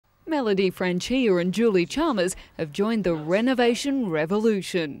Melody Franchia and Julie Chalmers have joined the renovation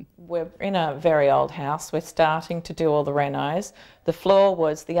revolution. We're in a very old house. We're starting to do all the renos. The floor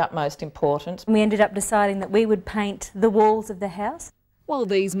was the utmost important. We ended up deciding that we would paint the walls of the house. While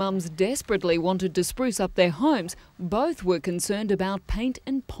these mums desperately wanted to spruce up their homes, both were concerned about paint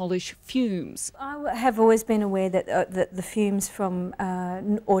and polish fumes. I have always been aware that the fumes from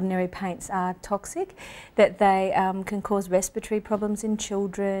ordinary paints are toxic, that they can cause respiratory problems in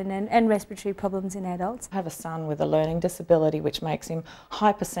children and respiratory problems in adults. I have a son with a learning disability which makes him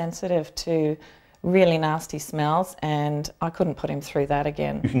hypersensitive to really nasty smells, and I couldn't put him through that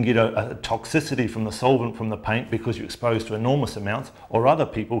again. You can get a toxicity from the solvent from the paint because you're exposed to enormous amounts, or other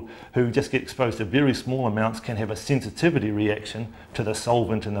people who just get exposed to very small amounts can have a sensitivity reaction to the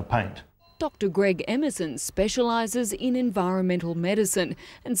solvent in the paint. Dr. Greg Emerson specialises in environmental medicine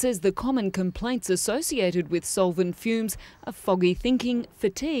and says the common complaints associated with solvent fumes are foggy thinking,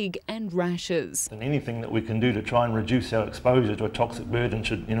 fatigue and rashes. And anything that we can do to try and reduce our exposure to a toxic burden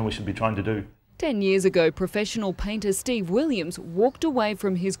we should be trying to do. 10 years ago, professional painter Steve Williams walked away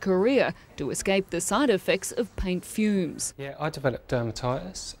from his career to escape the side effects of paint fumes. Yeah, I developed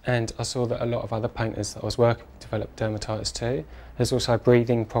dermatitis, and I saw that a lot of other painters that I was working with developed dermatitis too. There's also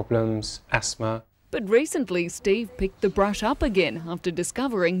breathing problems, asthma. But recently, Steve picked the brush up again after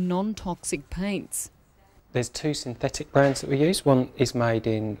discovering non-toxic paints. There's two synthetic brands that we use. One is made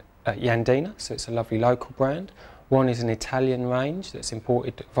in Yandina, so it's a lovely local brand. One is an Italian range that's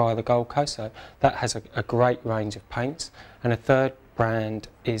imported via the Gold Coast, so that has a great range of paints. And a third brand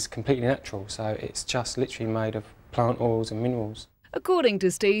is completely natural, so it's just literally made of plant oils and minerals. According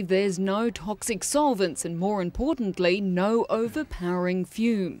to Steve, there's no toxic solvents and, more importantly, no overpowering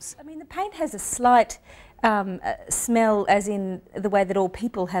fumes. I mean, the paint has a slight smell, as in the way that all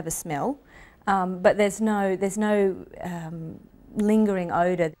people have a smell, but there's no lingering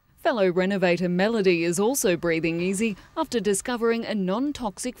odour. Fellow renovator Melody is also breathing easy after discovering a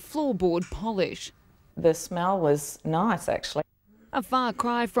non-toxic floorboard polish. The smell was nice, actually. A far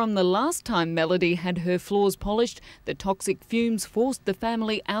cry from the last time Melody had her floors polished, the toxic fumes forced the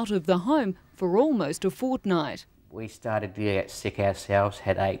family out of the home for almost a fortnight. We started to get sick ourselves,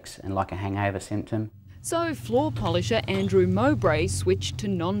 headaches and like a hangover symptom. So floor polisher Andrew Mowbray switched to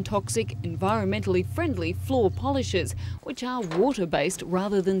non-toxic, environmentally friendly floor polishers, which are water-based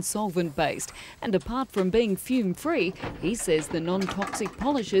rather than solvent-based. And apart from being fume-free, he says the non-toxic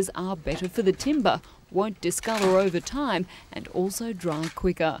polishers are better for the timber, won't discolour over time and also dry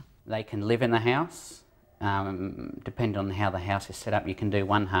quicker. They can live in the house. Depending on how the house is set up, you can do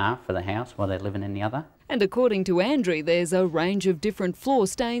one half for the house while they're living in the other. And according to Andrew, there's a range of different floor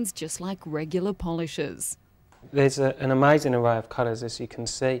stains, just like regular polishes. There's an amazing array of colours, as you can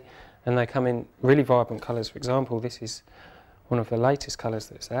see, and they come in really vibrant colours. For example, this is one of the latest colours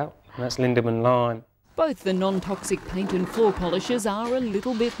that's out, and that's Lindemann Lime. Both the non-toxic paint and floor polishers are a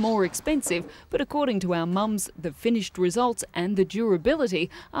little bit more expensive, but according to our mums, the finished results and the durability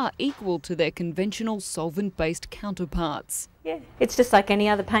are equal to their conventional solvent-based counterparts. Yeah, it's just like any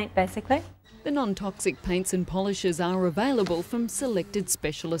other paint, basically. The non-toxic paints and polishes are available from selected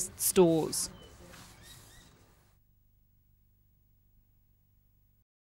specialist stores.